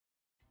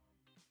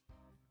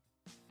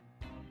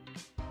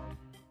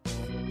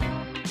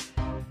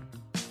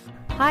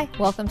Hi,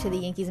 welcome to the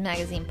Yankees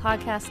Magazine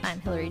podcast.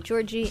 I'm Hilary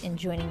Georgie, and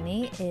joining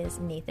me is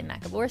Nathan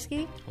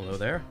Macaborski. Hello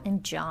there.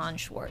 And John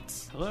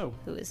Schwartz. Hello.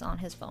 Who is on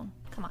his phone.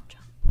 Come on,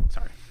 John.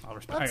 Sorry, I'll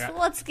respect.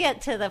 Let's get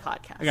to the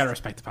podcast. I gotta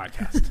respect the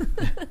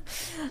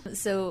podcast.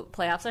 So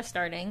playoffs are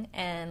starting,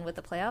 and with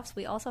the playoffs,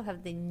 we also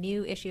have the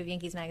new issue of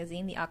Yankees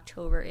Magazine, the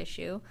October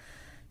issue,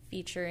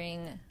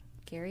 featuring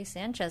Gary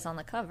Sanchez on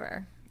the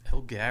cover.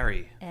 El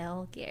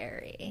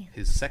Gary.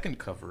 His second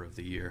cover of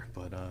the year,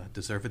 but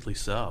deservedly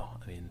so.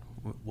 I mean,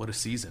 what a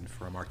season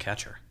from our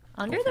catcher.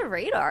 Under the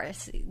radar,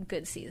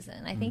 good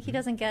season. I think he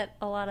doesn't get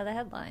a lot of the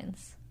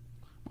headlines.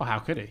 Well, how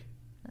could he?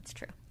 That's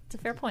true. It's a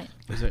fair point.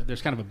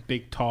 There's kind of a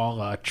big,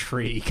 tall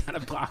tree kind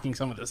of blocking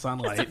some of the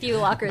sunlight. It's a few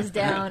lockers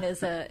down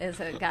is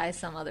a guy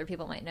some other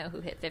people might know who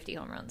hit 50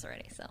 home runs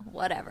already, so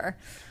whatever.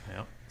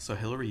 Yeah. So,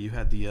 Hilary, you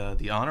had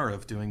the honor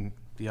of doing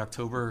the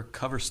October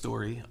cover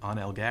story on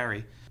El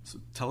Gary. So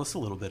tell us a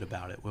little bit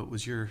about it. What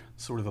was your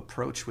sort of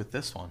approach with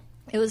this one?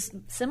 It was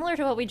similar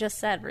to what we just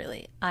said,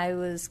 really. I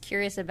was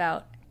curious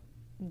about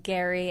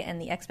Gary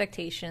and the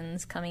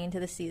expectations coming into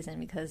the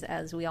season because,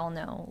 as we all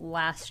know,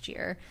 last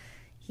year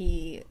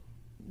he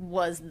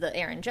was the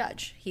Aaron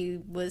Judge. He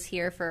was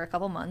here for a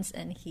couple months,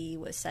 and he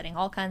was setting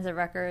all kinds of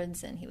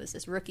records, and he was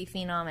this rookie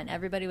phenom, and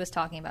everybody was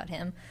talking about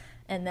him.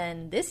 And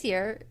then this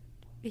year,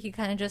 he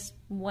kind of just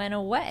went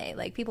away.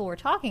 Like, people were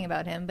talking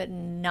about him, but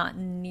not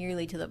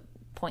nearly to the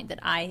point that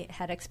I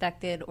had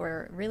expected,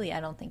 or really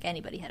I don't think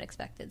anybody had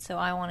expected. So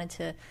I wanted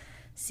to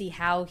see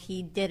how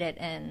he did it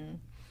and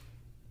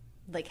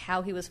like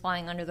how he was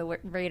flying under the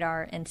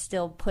radar and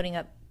still putting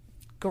up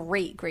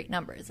great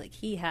numbers. Like,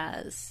 he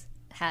has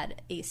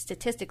had a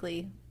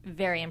statistically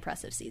very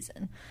impressive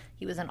season.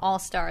 He was an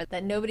all-star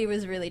that nobody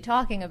was really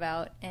talking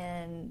about,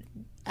 and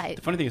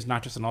the funny thing is,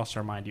 not just an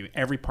all-star, mind you,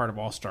 every part of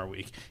All-Star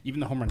Week, even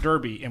the Home Run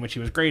Derby, in which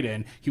he was great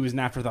in, he was an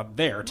afterthought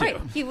there, too.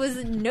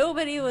 Right.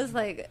 Nobody was,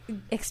 like,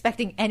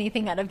 expecting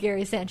anything out of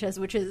Gary Sanchez,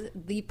 which is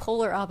the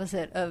polar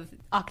opposite of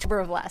October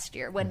of last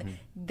year, when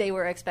they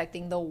were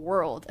expecting the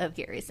world of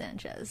Gary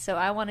Sanchez. So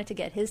I wanted to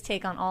get his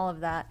take on all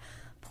of that,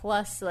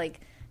 plus,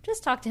 like,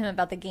 just talk to him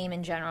about the game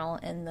in general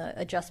and the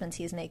adjustments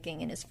he's making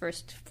in his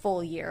first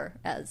full year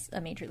as a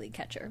major league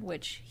catcher,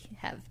 which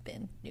have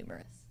been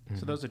numerous.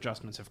 So those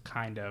adjustments have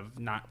kind of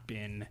not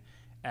been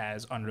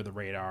as under the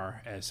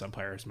radar as some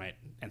players might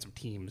and some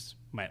teams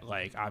might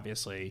like.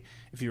 Obviously,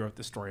 if you wrote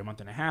this story a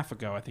month and a half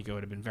ago, I think it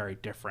would have been very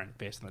different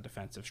based on the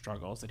defensive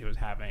struggles that he was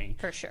having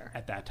for sure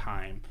at that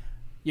time.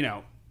 You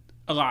know,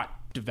 a lot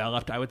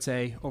developed, I would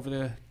say,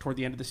 toward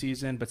the end of the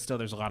season, but still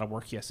there's a lot of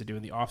work he has to do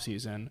in the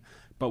offseason.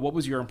 But what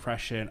was your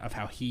impression of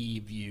how he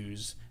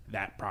views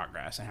that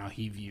progress and how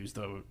he views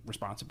the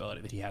responsibility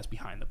that he has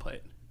behind the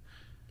plate?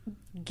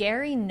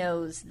 Gary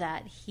knows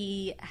that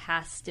he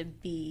has to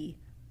be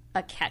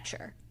a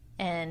catcher.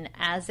 And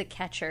as a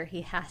catcher,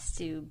 he has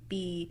to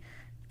be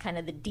kind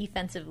of the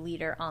defensive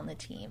leader on the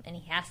team. And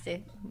he has to,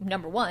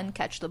 number one,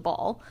 catch the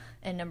ball.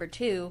 And number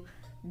two,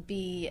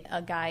 be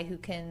a guy who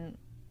can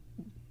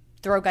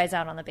throw guys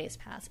out on the base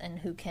paths and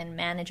who can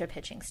manage a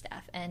pitching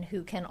staff and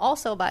who can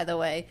also, by the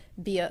way,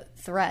 be a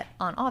threat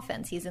on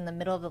offense. He's in the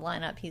middle of the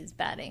lineup. He's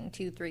batting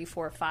 2, 3,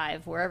 4,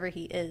 5. Wherever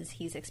he is,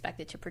 he's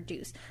expected to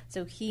produce.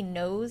 So he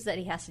knows that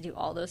he has to do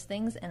all those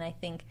things, and I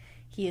think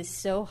he is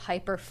so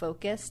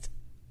hyper-focused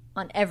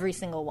on every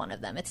single one of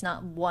them. It's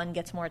not one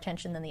gets more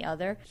attention than the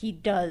other. He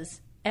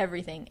does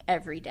everything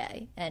every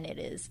day, and it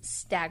is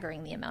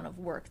staggering the amount of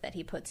work that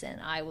he puts in.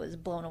 I was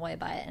blown away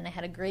by it, and I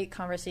had a great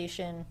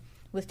conversation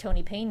with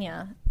Tony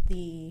Pena,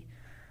 the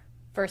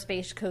first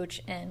base coach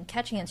and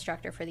catching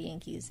instructor for the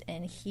Yankees,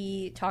 and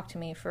he talked to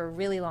me for a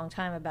really long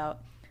time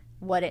about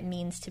what it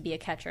means to be a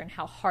catcher and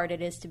how hard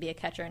it is to be a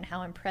catcher and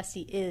how impressed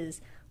he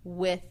is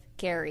with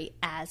Gary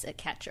as a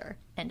catcher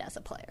and as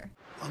a player.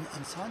 On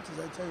Sanchez,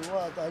 I tell you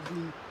what,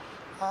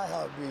 I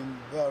have been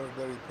very,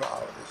 very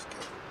proud of this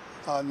kid.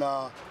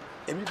 And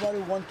everybody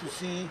wants to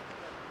see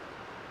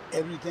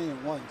everything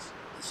at once.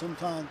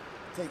 Sometimes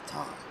it takes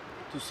time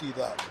to see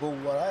that. But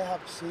what I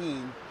have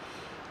seen,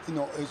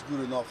 is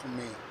good enough for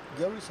me.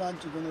 Gary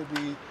Sanchez is going to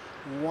be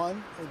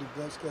one of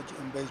the best catchers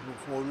in baseball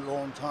for a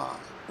long time.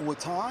 With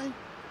time,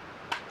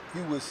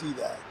 you will see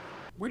that.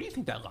 Where do you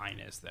think that line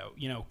is, though?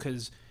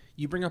 Because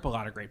you bring up a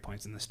lot of great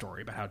points in the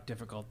story about how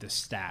difficult this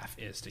staff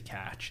is to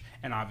catch.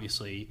 And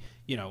obviously,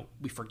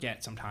 we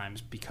forget sometimes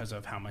because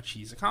of how much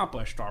he's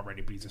accomplished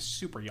already, but he's a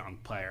super young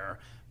player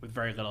with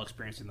very little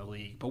experience in the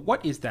league. But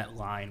what is that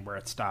line where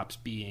it stops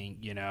being,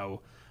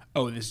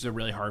 oh, this is a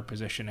really hard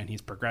position and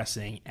he's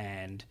progressing,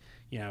 and,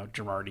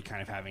 Girardi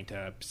kind of having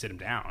to sit him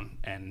down,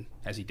 and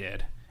as he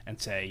did,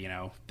 and say,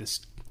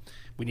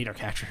 we need our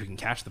catcher who can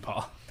catch the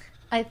ball?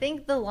 I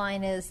think the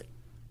line is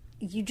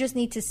you just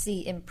need to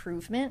see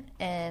improvement,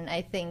 and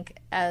I think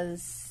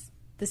as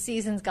the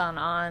season's gone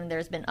on,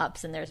 there's been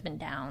ups and there's been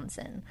downs,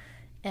 and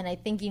I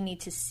think you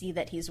need to see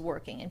that he's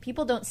working, and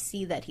people don't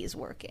see that he's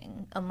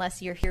working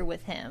unless you're here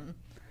with him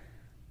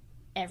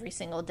every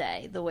single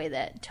day, the way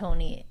that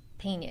Tony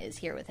Pena is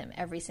here with him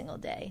every single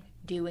day,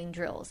 doing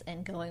drills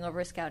and going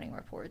over scouting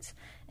reports.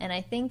 And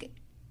I think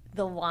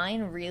the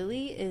line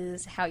really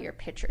is how your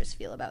pitchers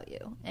feel about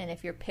you. And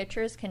if your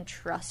pitchers can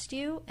trust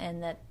you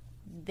and that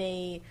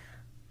they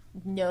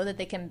know that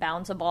they can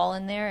bounce a ball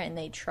in there and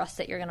they trust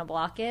that you're going to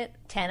block it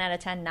 10 out of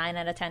 10, 9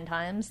 out of 10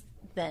 times,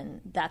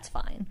 then that's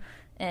fine.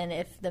 And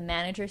if the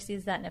manager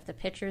sees that, and if the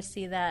pitchers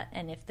see that,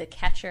 and if the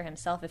catcher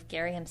himself, if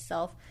Gary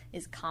himself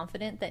is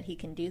confident that he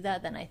can do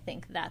that, then I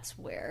think that's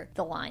where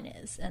the line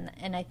is.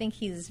 And I think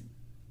he's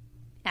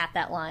at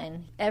that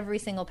line. Every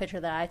single pitcher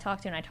that I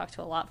talk to, and I talk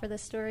to a lot for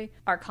this story,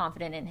 are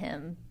confident in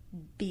him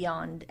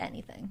beyond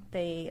anything.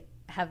 They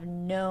have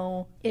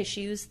no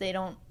issues. They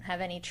don't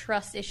have any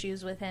trust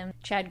issues with him.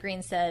 Chad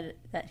Green said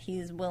that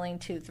he's willing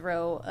to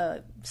throw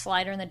a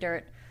slider in the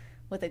dirt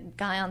with a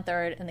guy on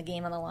third and the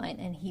game on the line,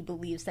 and he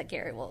believes that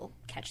Gary will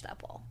catch that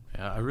ball.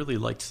 Yeah, I really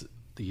liked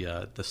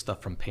the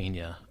stuff from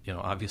Pena.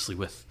 Obviously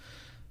with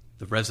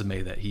the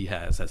resume that he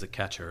has as a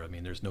catcher, I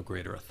mean, there's no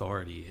greater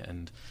authority.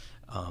 And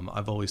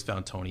I've always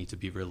found Tony to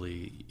be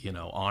really,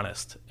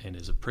 honest in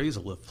his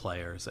appraisal of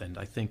players. And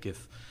I think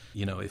if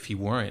he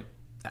weren't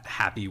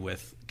happy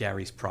with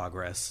Gary's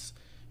progress,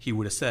 he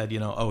would have said,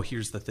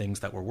 here's the things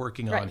that we're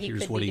working on.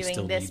 Here's what he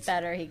still needs. He could be doing this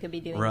better. He could be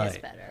doing this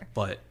better.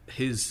 But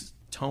his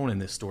tone in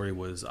this story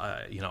was,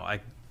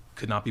 I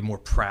could not be more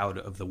proud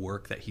of the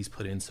work that he's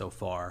put in so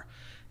far,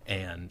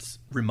 and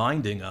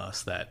reminding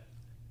us that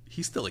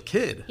he's still a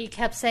kid. He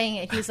kept saying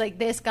it. He's like,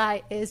 this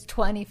guy is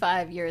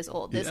 25 years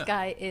old. This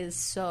guy is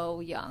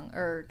so young,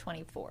 or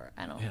 24.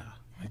 I don't know. Yeah.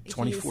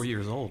 24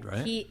 years old,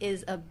 right? He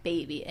is a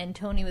baby. And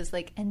Tony was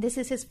like, and this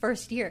is his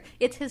first year.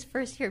 It's his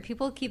first year.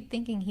 People keep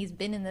thinking he's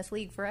been in this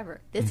league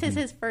forever. This is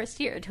his first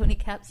year. Tony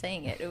kept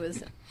saying it. It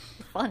was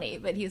funny,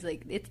 but he's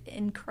like, it's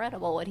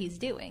incredible what he's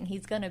doing.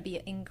 He's going to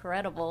be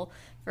incredible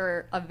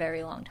for a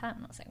very long time.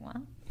 And I was like,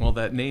 wow. Well,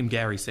 that name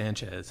Gary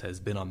Sanchez has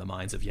been on the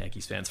minds of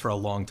Yankees fans for a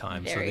long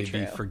time. Very so they'd true.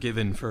 be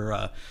forgiven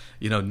for,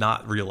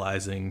 not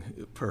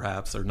realizing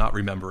perhaps, or not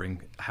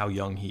remembering how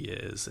young he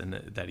is, and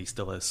that he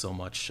still has so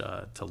much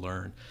to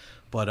learn.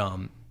 But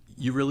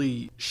you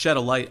really shed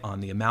a light on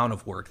the amount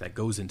of work that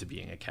goes into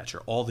being a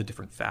catcher, all the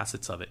different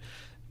facets of it.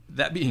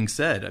 That being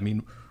said, I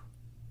mean,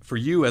 for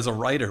you as a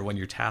writer, when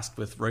you're tasked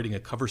with writing a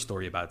cover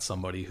story about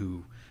somebody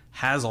who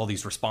has all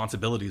these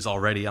responsibilities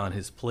already on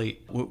his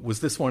plate,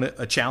 was this one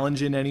a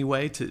challenge in any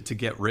way to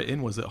get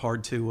written? Was it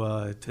hard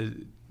to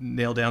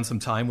nail down some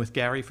time with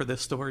Gary for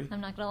this story?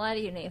 I'm not going to lie to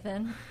you,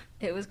 Nathan.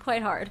 It was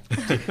quite hard.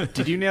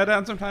 Did you nail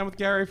down some time with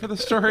Gary for the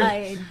story?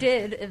 I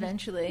did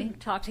eventually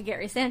talk to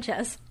Gary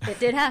Sanchez. It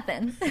did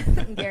happen.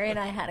 Gary and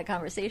I had a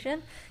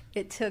conversation.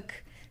 It took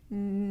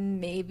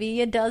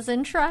maybe a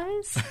dozen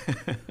tries,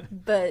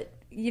 but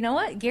you know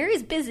what?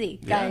 Gary's busy,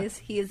 guys.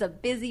 Yeah. He is a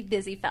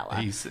busy fella.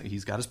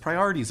 He's got his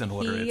priorities in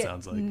order, it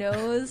sounds like. He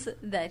knows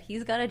that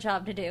he's got a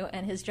job to do,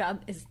 and his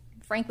job is,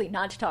 frankly,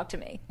 not to talk to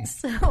me.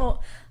 So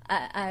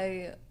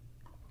I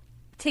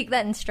take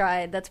that in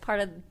stride. That's part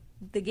of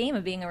the game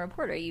of being a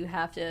reporter. You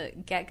have to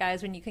get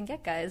guys when you can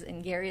get guys,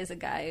 and Gary is a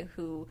guy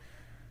who,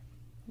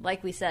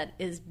 like we said,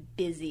 is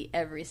busy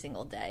every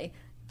single day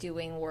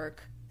doing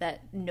work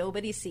that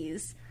nobody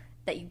sees,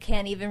 that you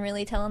can't even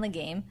really tell in the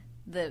game.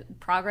 The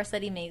progress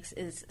that he makes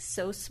is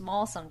so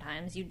small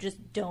sometimes, you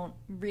just don't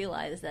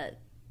realize that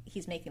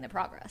he's making the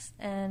progress.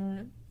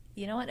 And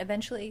you know what?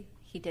 Eventually,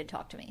 he did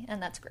talk to me,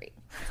 and that's great.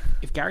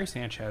 If Gary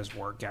Sanchez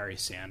were Gary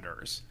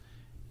Sanders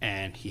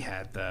and he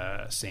had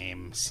the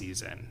same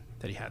season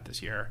that he had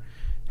this year,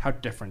 how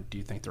different do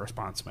you think the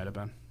response might have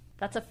been?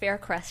 That's a fair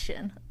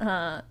question.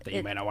 That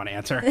you may not want to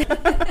answer.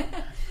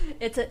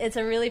 It's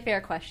a really fair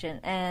question,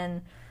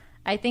 and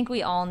I think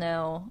we all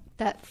know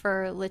that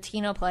for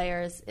Latino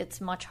players,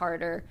 it's much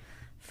harder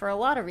for a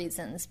lot of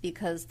reasons,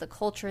 because the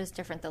culture is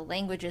different, the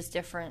language is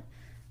different,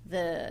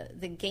 the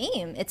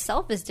game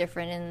itself is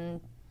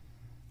different.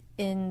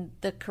 In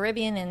the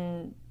Caribbean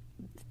and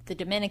the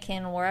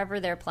Dominican, wherever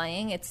they're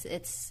playing,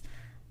 it's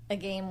a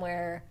game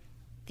where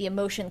the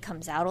emotion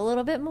comes out a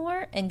little bit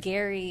more. And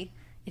Gary,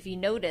 if you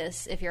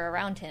notice, if you're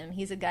around him,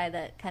 he's a guy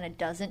that kind of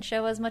doesn't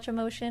show as much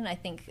emotion. I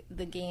think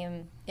the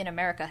game in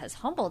America has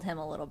humbled him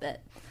a little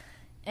bit.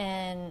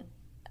 And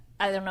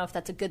I don't know if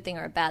that's a good thing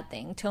or a bad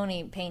thing.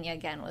 Tony Pena,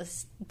 again,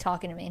 was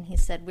talking to me, and he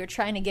said, we're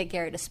trying to get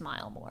Gary to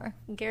smile more.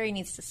 Gary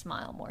needs to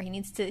smile more. He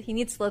needs to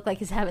look like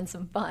he's having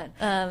some fun.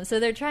 So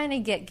they're trying to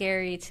get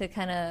Gary to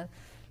kind of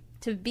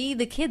to be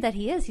the kid that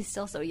he is. He's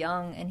still so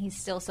young, and he's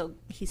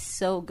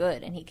so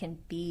good, and he can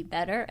be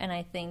better. And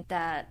I think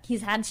that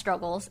he's had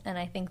struggles, and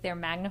I think they're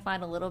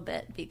magnified a little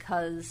bit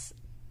because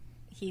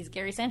he's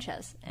Gary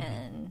Sanchez,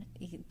 and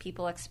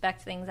people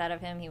expect things out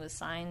of him. He was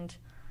signed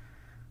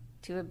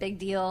to a big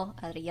deal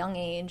at a young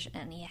age,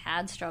 and he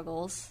had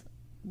struggles,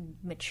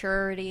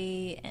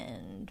 maturity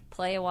and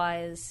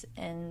play-wise,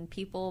 and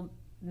people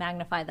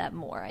magnify that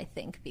more, I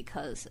think,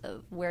 because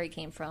of where he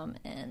came from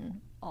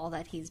and all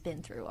that he's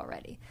been through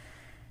already.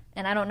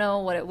 And I don't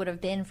know what it would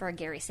have been for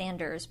Gary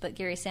Sanders, but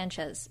Gary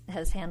Sanchez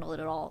has handled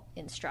it all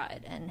in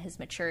stride, and his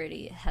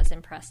maturity has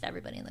impressed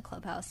everybody in the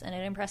clubhouse, and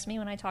it impressed me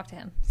when I talked to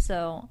him.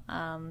 So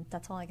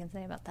that's all I can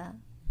say about that.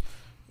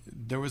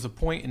 There was a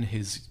point in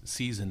his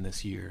season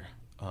this year,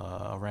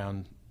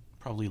 around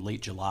probably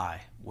late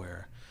July,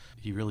 where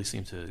he really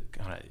seemed to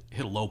kind of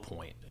hit a low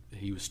point.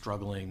 He was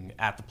struggling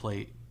at the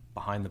plate,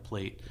 behind the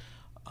plate,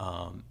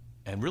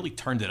 and really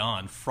turned it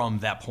on from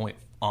that point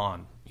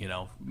on.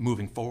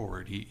 Moving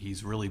forward,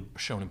 he's really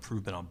shown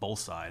improvement on both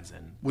sides.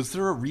 And was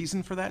there a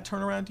reason for that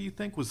turnaround, do you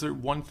think? Was there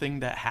one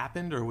thing that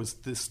happened, or was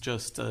this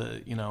just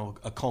a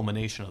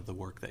culmination of the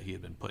work that he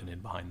had been putting in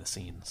behind the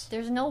scenes?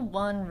 There's no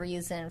one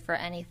reason for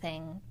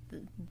anything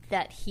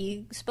that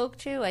he spoke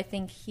to. I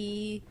think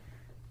he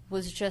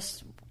was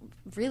just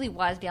really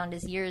wise beyond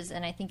his years,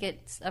 and I think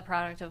it's a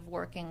product of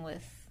working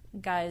with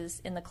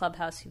guys in the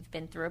clubhouse who've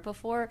been through it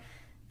before,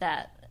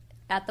 that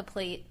at the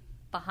plate,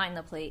 behind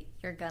the plate,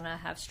 you're gonna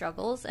have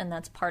struggles, and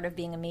that's part of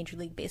being a Major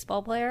League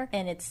Baseball player.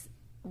 And it's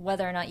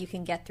whether or not you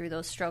can get through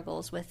those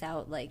struggles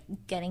without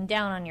getting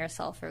down on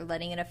yourself or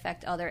letting it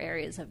affect other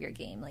areas of your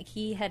game.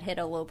 He had hit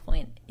a low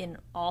point in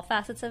all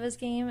facets of his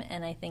game,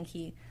 and I think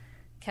he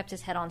kept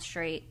his head on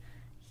straight.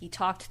 He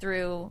talked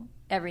through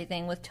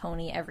everything with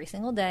Tony every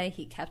single day.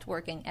 He kept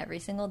working every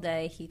single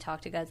day. He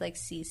talked to guys like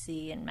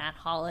CeCe and Matt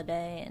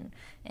Holliday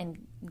and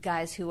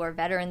guys who are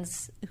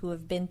veterans who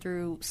have been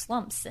through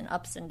slumps and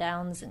ups and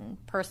downs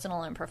and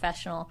personal and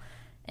professional.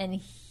 And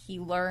he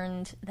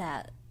learned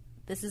that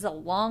this is a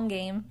long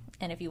game,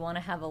 and if you want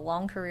to have a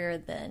long career,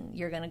 then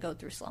you're going to go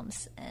through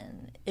slumps,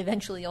 and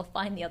eventually you'll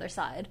find the other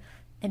side.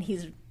 And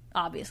he's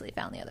obviously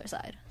found the other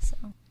side. So,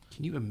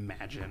 can you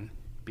imagine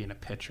being a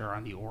pitcher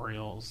on the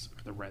Orioles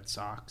or the Red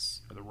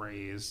Sox or the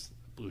Rays,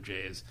 the Blue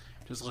Jays,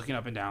 just looking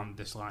up and down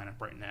this lineup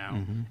right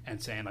now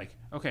and saying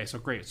okay, so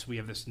great. So we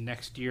have this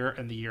next year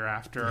and the year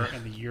after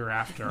and the year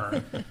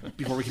after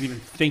before we can even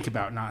think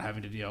about not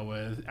having to deal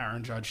with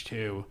Aaron Judge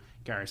 2,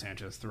 Gary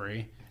Sanchez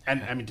 3.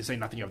 And I mean, to say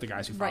nothing of the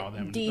guys who follow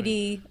them.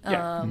 Didi,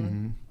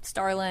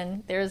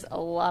 Starlin. There's a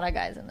lot of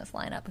guys in this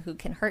lineup who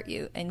can hurt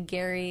you, and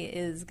Gary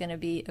is going to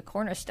be a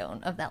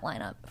cornerstone of that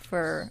lineup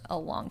for a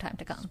long time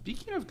to come.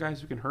 Speaking of guys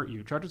who can hurt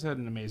you, Judge has had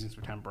an amazing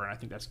September, and I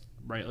think that's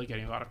rightly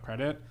getting a lot of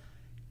credit.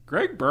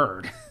 Greg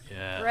Bird.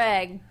 Yeah.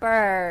 Greg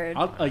Bird.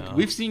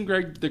 We've seen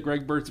the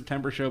Greg Bird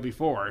September show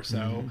before,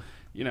 so,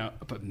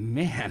 but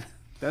man,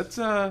 that's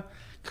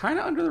kind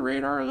of under the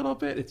radar a little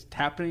bit. It's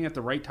happening at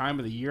the right time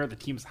of the year. The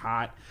team's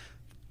hot.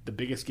 The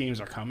biggest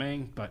games are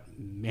coming, but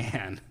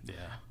man,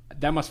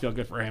 that must feel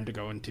good for him to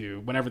go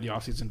into whenever the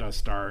offseason does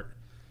start.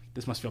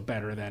 This must feel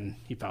better than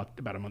he felt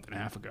about a month and a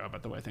half ago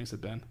about the way things have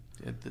been.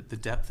 Yeah, the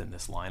depth in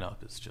this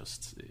lineup is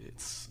just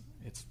it's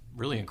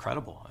really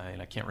incredible.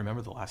 I can't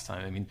remember the last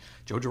time. I mean,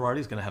 Joe Girardi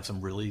is going to have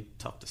some really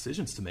tough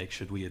decisions to make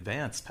should we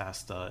advance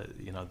past the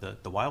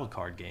wild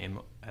card game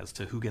as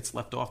to who gets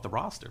left off the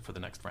roster for the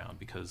next round,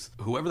 because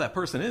whoever that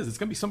person is, it's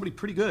going to be somebody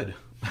pretty good.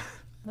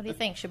 What do you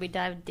think? Should we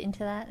dive into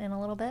that in a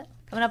little bit?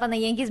 Coming up on the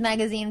Yankees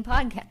Magazine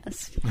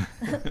podcast,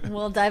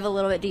 we'll dive a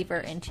little bit deeper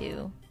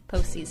into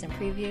postseason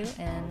preview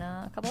and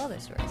a couple other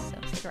stories, so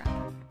stick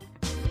around.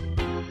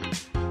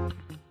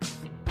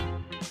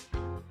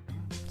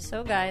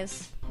 So,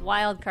 guys,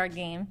 wild card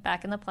game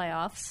back in the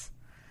playoffs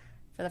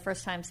for the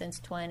first time since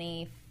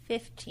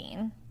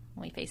 2015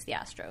 when we faced the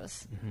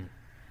Astros. Mm-hmm.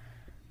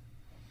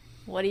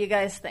 What do you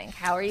guys think?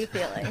 How are you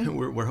feeling?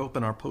 We're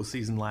hoping our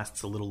postseason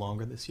lasts a little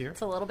longer this year. It's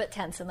a little bit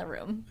tense in the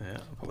room. Yeah,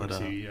 but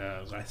see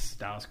less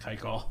Dallas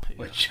Keuchel,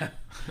 which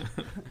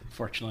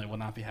fortunately will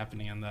not be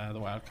happening in the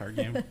wild card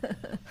game.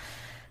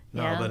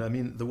 No, but I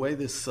mean the way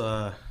this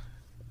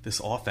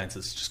offense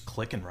is just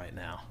clicking right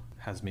now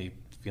has me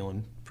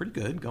feeling pretty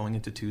good going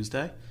into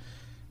Tuesday.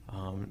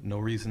 No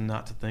reason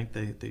not to think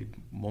they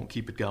won't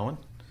keep it going,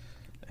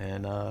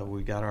 and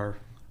we got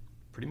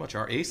pretty much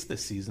our ace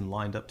this season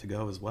lined up to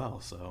go as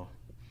well. So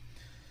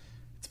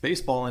it's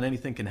baseball and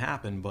anything can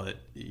happen, but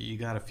you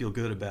got to feel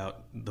good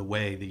about the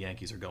way the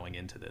Yankees are going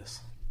into this.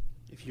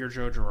 If you're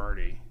Joe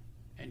Girardi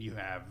and you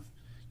have,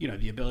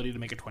 the ability to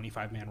make a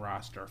 25-man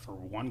roster for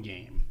one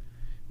game,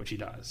 which he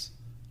does,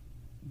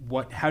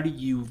 how do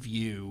you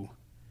view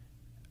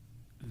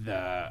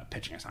the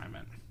pitching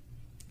assignment?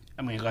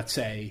 I mean, let's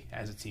say,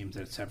 as it seems,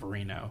 that it's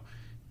Severino.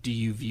 Do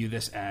you view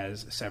this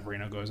as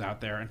Severino goes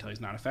out there until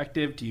he's not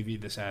effective? Do you view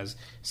this as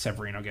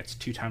Severino gets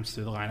 2 times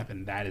through the lineup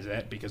and that is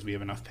it because we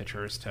have enough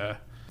pitchers to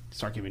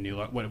start giving new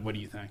luck? What do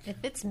you think? If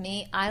it's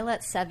me, I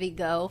let Sevy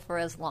go for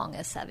as long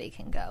as Sevy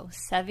can go.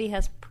 Sevy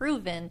has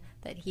proven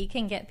that he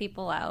can get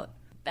people out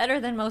better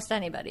than most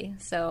anybody.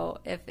 So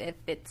if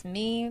it's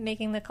me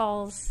making the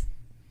calls,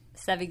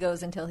 Sevy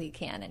goes until he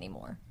can't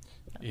anymore.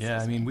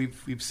 I mean,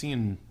 we've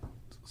seen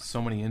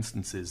so many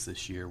instances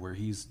this year where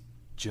he's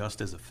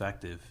just as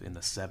effective in the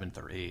 7th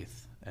or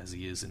 8th as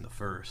he is in the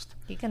first.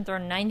 He can throw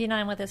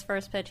 99 with his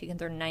first pitch. He can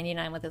throw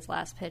 99 with his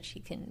last pitch. He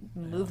can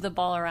move the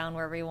ball around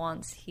wherever he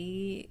wants.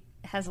 He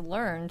has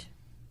learned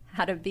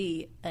how to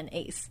be an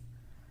ace.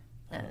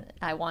 And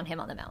I want him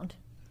on the mound.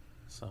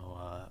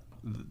 So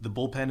the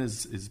bullpen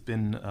has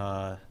been,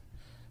 a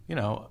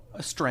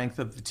strength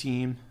of the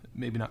team.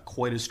 Maybe not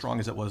quite as strong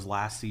as it was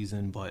last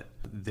season, but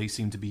they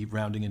seem to be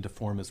rounding into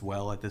form as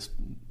well at this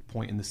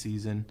point in the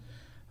season.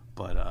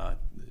 But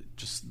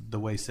just the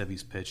way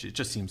Sevy's pitched, it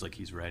just seems like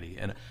he's ready.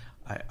 And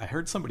I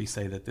heard somebody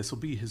say that this will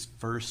be his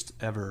first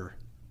ever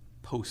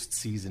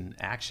postseason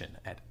action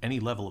at any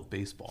level of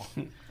baseball.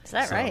 Is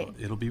that right?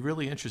 It'll be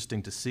really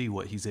interesting to see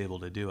what he's able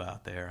to do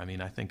out there. I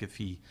mean, I think if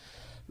he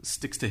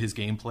sticks to his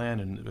game plan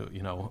and,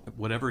 you know,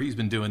 whatever he's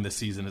been doing this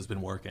season has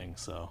been working.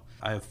 So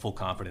I have full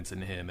confidence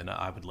in him, and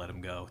I would let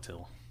him go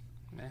till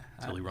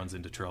he runs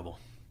into trouble.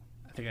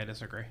 I think I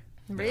disagree.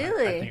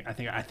 Really?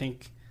 I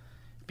think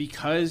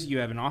because you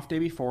have an off day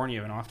before and you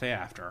have an off day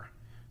after,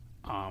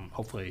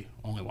 hopefully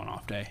only one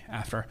off day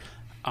after,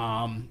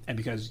 and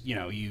because, you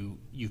know,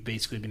 you've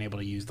basically been able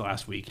to use the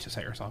last week to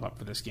set yourself up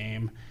for this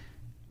game.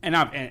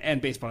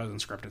 And baseball doesn't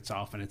script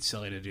itself, and it's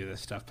silly to do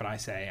this stuff. But I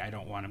say I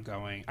don't want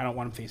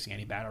him facing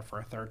any batter for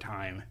a third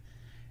time,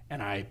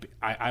 and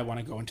I want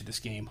to go into this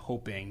game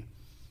hoping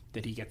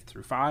that he gets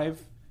through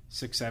 5,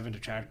 6, 7 to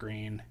Chad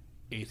Green,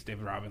 8 to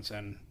David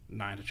Robinson,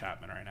 9 to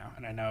Chapman right now.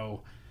 And I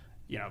know,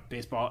 you know,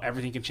 baseball,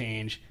 everything can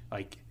change.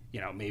 Like,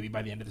 you know, maybe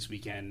by the end of this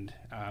weekend,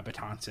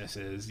 Betances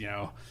is, you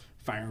know,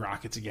 firing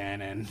rockets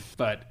again.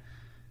 But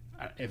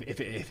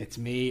if it's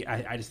me,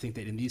 I just think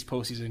that in these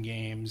postseason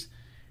games,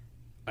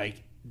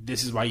 like,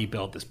 this is why you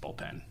build this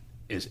bullpen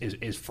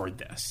is for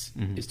this,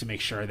 is to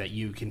make sure that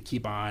you can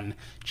keep on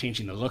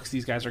changing the looks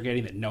these guys are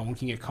getting, that no one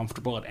can get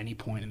comfortable at any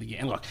point in the game.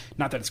 And look,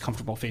 not that it's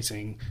comfortable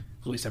facing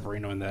Luis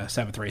Severino in the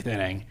 7th or 8th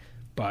inning,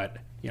 but,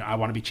 you know, I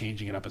want to be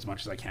changing it up as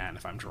much as I can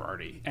if I'm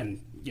Girardi.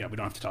 And, you know, we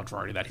don't have to tell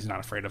Girardi that. He's not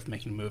afraid of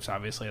making moves,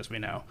 obviously, as we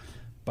know.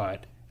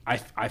 But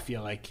I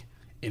feel like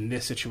in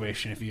this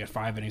situation, if you get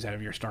 5 innings out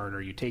of your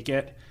starter, you take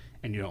it,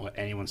 and you don't let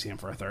anyone see him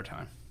for a third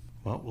time.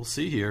 Well, we'll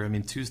see here. I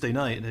mean, Tuesday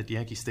night at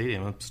Yankee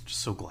Stadium, I'm just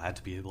so glad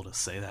to be able to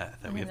say that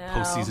we have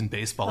postseason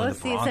baseball in the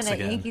Bronx at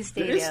again. Yankee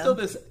Stadium. There is still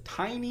this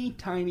tiny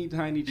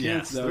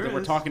chance, though, that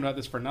we're talking about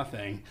this for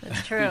nothing.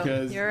 That's true.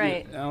 Because, you're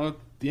right. You know,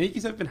 the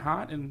Yankees have been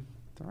hot, and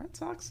the Red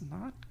Sox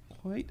not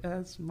quite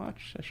as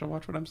much. I shall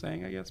watch what I'm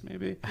saying, I guess,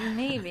 maybe.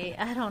 Maybe.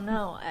 I don't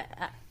know.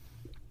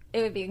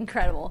 It would be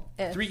incredible.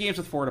 3 games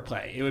with 4 to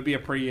play. It would be a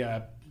pretty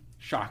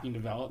shocking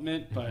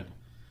development, but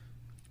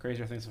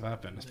crazier things have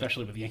happened,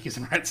 especially with the Yankees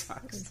and Red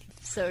Sox.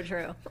 So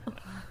true.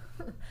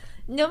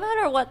 No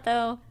matter what,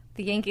 though,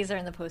 the Yankees are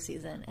in the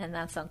postseason, and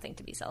that's something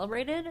to be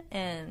celebrated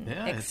and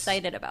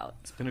excited about.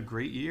 It's been a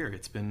great year.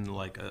 It's been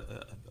like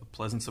a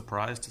pleasant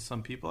surprise to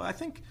some people. I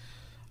think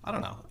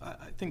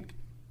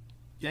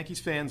Yankees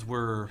fans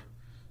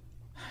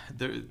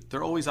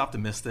they're always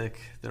optimistic.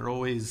 They're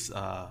always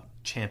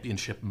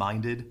championship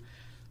minded.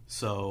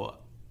 So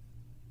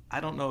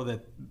I don't know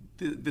that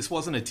this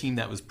wasn't a team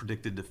that was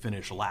predicted to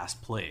finish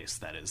last place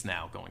that is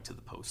now going to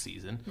the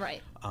postseason.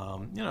 Right.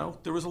 You know,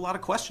 there was a lot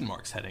of question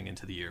marks heading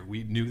into the year.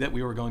 We knew that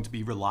we were going to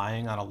be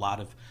relying on a lot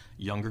of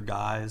younger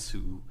guys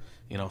who,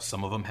 you know,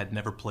 some of them had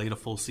never played a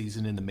full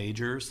season in the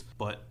majors,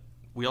 but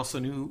we also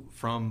knew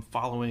from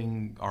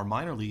following our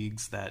minor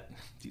leagues that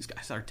these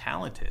guys are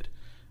talented.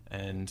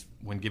 And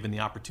when given the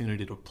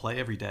opportunity to play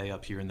every day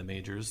up here in the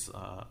majors,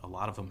 a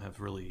lot of them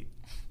have really,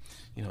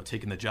 you know,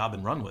 taken the job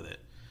and run with it.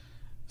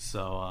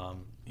 So,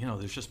 you know,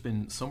 there's just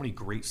been so many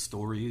great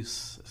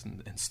stories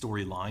and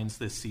storylines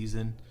this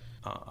season.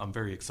 I'm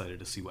very excited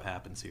to see what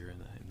happens here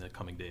in the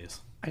coming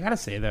days. I got to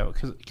say, though,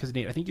 because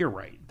Nate, I think you're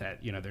right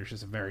that, you know, there's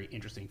just a very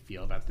interesting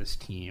feel about this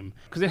team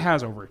because it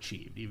has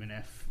overachieved, even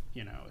if,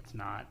 you know, it's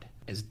not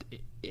as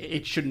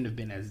it shouldn't have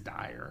been as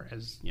dire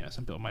as, you know,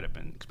 some people might have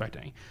been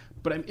expecting.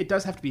 But it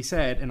does have to be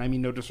said, and I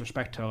mean no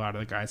disrespect to a lot of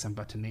the guys I'm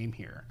about to name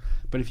here,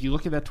 but if you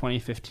look at that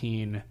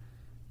 2015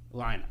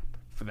 lineup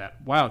for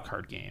that wild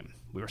card game,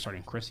 we were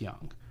starting Chris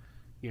Young.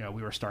 You know,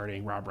 we were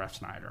starting Rob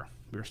Refsnyder.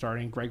 We were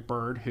starting Greg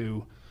Bird,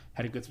 who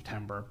had a good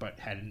September, but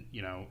hadn't,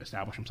 you know,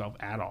 established himself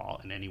at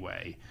all in any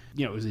way.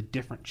 You know, it was a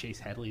different Chase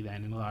Headley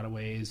then in a lot of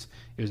ways.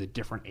 It was a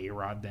different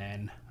A-Rod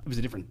then. It was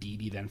a different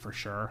Didi then for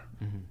sure.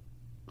 Mm-hmm.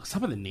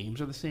 Some of the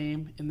names are the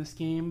same in this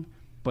game,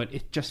 but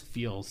it just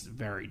feels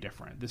very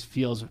different. This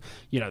feels,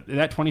 you know,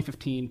 that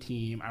 2015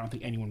 team, I don't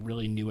think anyone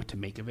really knew what to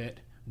make of it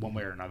one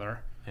way or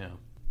another. Yeah.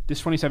 This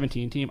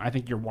 2017 team, I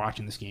think you're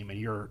watching this game and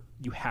you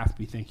have to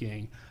be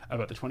thinking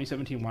about the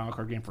 2017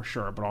 wildcard game for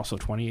sure, but also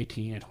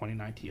 2018 and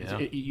 2019. Yeah.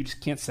 You just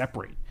can't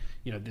separate,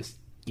 you know, this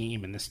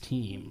game and this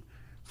team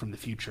from the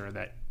future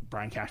that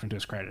Brian Cashman, to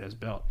his credit, has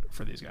built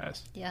for these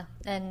guys. Yeah.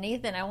 And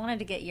Nathan, I wanted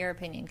to get your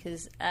opinion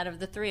because out of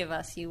the three of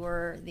us, you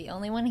were the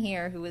only one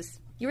here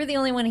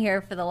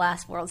for the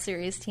last World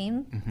Series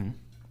team. Mm-hmm.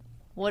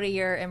 What are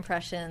your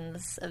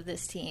impressions of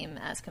this team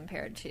as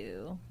compared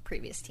to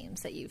previous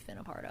teams that you've been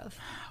a part of?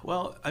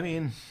 Well, I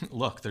mean,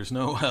 look, there's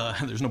no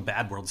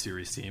bad World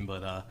Series team,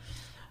 but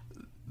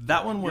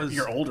that one was...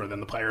 You're older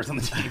than the players on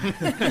the team.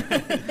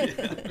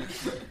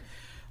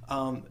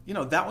 You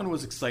know, that one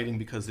was exciting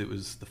because it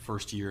was the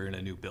first year in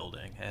a new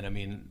building. And, I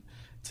mean,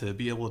 to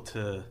be able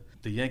to...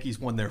 The Yankees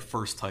won their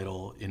first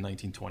title in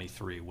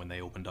 1923 when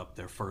they opened up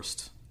their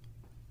first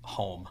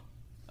home,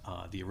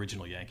 the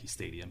original Yankee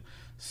Stadium.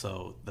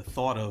 So the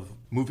thought of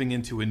moving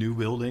into a new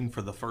building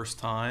for the first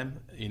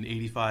time in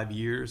 85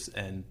 years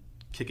and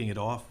kicking it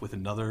off with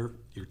your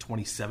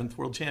 27th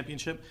World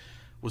Championship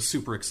was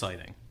super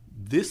exciting.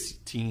 This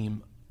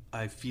team,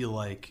 I feel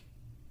like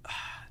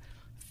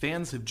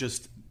fans have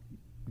just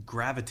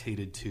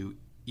gravitated to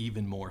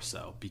even more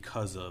so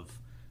because of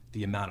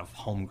the amount of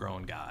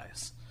homegrown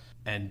guys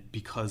and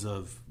because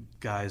of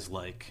guys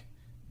like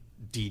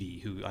Didi,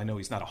 who I know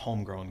he's not a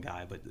homegrown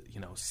guy, but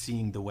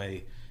seeing the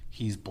way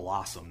he's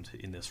blossomed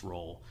in this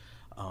role.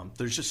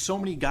 There's just so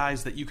many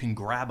guys that you can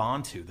grab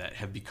onto that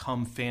have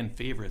become fan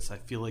favorites. I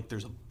feel like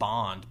there's a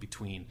bond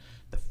between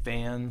the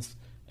fans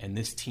and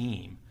this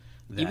team.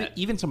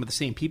 Even some of the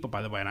same people,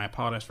 by the way, and I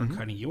apologize for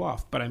cutting you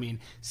off, but I mean,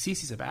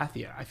 CeCe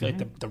Sabathia, I feel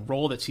like the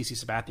role that CeCe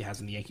Sabathia has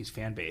in the Yankees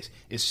fan base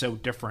is so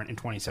different in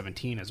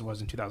 2017 as it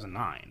was in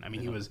 2009. I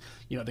mean, he was,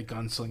 the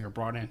gunslinger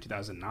brought in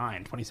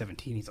 2009.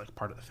 2017, he's like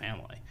part of the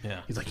family.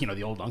 Yeah. He's like,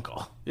 the old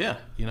uncle. Yeah.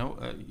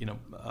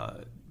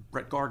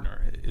 Brett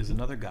Gardner is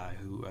another guy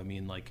who, I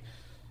mean, like,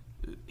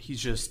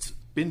 he's just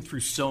been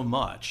through so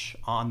much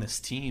on this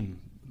team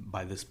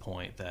by this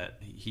point that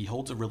he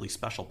holds a really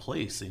special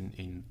place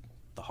in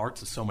the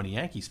hearts of so many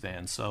Yankees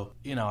fans. So,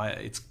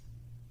 it's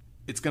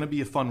going to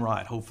be a fun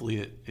ride.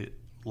 Hopefully it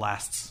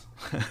lasts,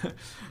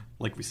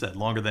 like we said,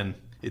 longer than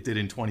it did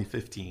in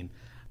 2015.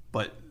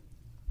 But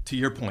to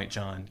your point,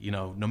 John,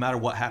 no matter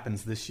what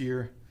happens this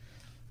year,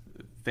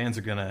 fans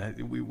are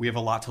we have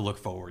a lot to look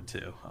forward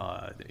to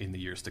in the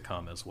years to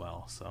come as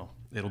well. So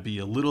it'll be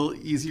a little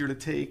easier to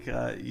take.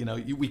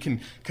 We can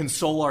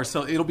console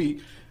ourselves.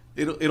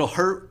 It'll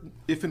hurt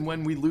if and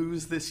when we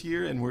lose this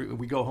year and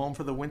we go home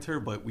for the winter,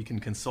 but we can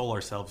console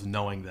ourselves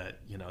knowing that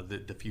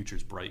the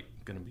future's bright.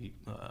 Going to be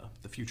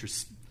the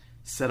future's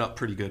set up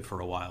pretty good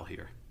for a while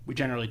here. We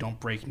generally don't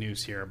break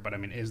news here, but I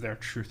mean, is there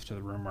truth to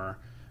the rumor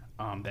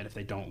that if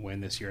they don't win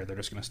this year, they're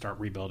just going to start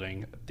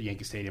rebuilding the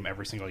Yankee Stadium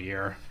every single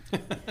year?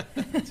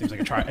 It seems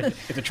like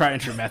it's a tried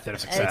and true method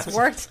of success. It's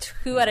worked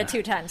 2 out of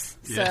 2 times.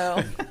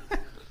 So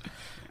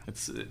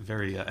it's a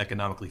very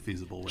economically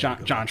feasible way.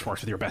 John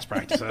Schwartz with your best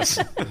practices.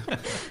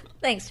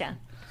 Thanks, John.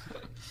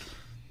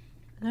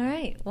 All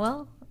right.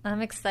 Well,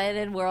 I'm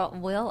excited.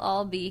 We'll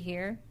all be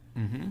here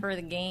for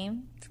the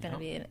game. It's gonna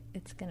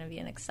be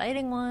an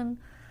exciting one.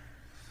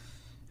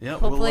 Yeah.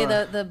 Hopefully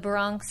the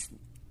Bronx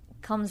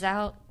comes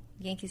out.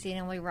 Yankee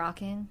Stadium will be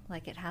rocking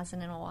like it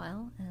hasn't in a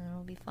while, and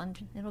it'll be fun.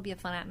 It'll be a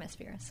fun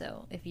atmosphere.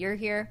 So if you're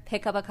here,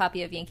 pick up a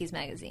copy of Yankees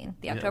Magazine,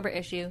 the October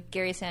issue.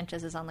 Gary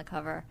Sanchez is on the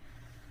cover.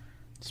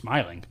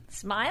 Smiling.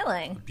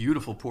 A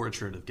beautiful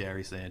portrait of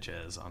Gary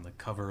Sanchez on the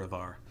cover of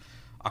our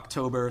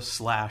October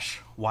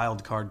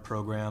 /wildcard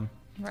program,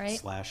 right?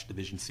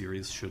 /division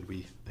series, should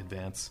we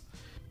advance.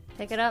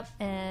 Pick it up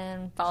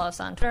and follow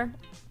us on Twitter.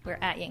 We're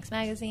at Yanks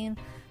Magazine.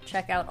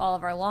 Check out all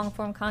of our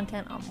long-form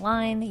content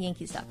online.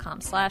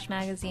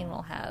 Yankees.com/magazine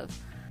will have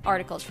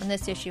articles from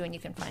this issue, and you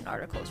can find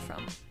articles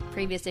from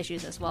previous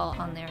issues as well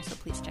on there, so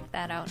please check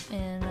that out.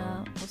 And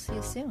we'll see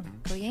you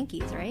soon. Go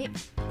Yankees, right?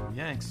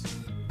 Yanks.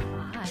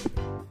 Bye.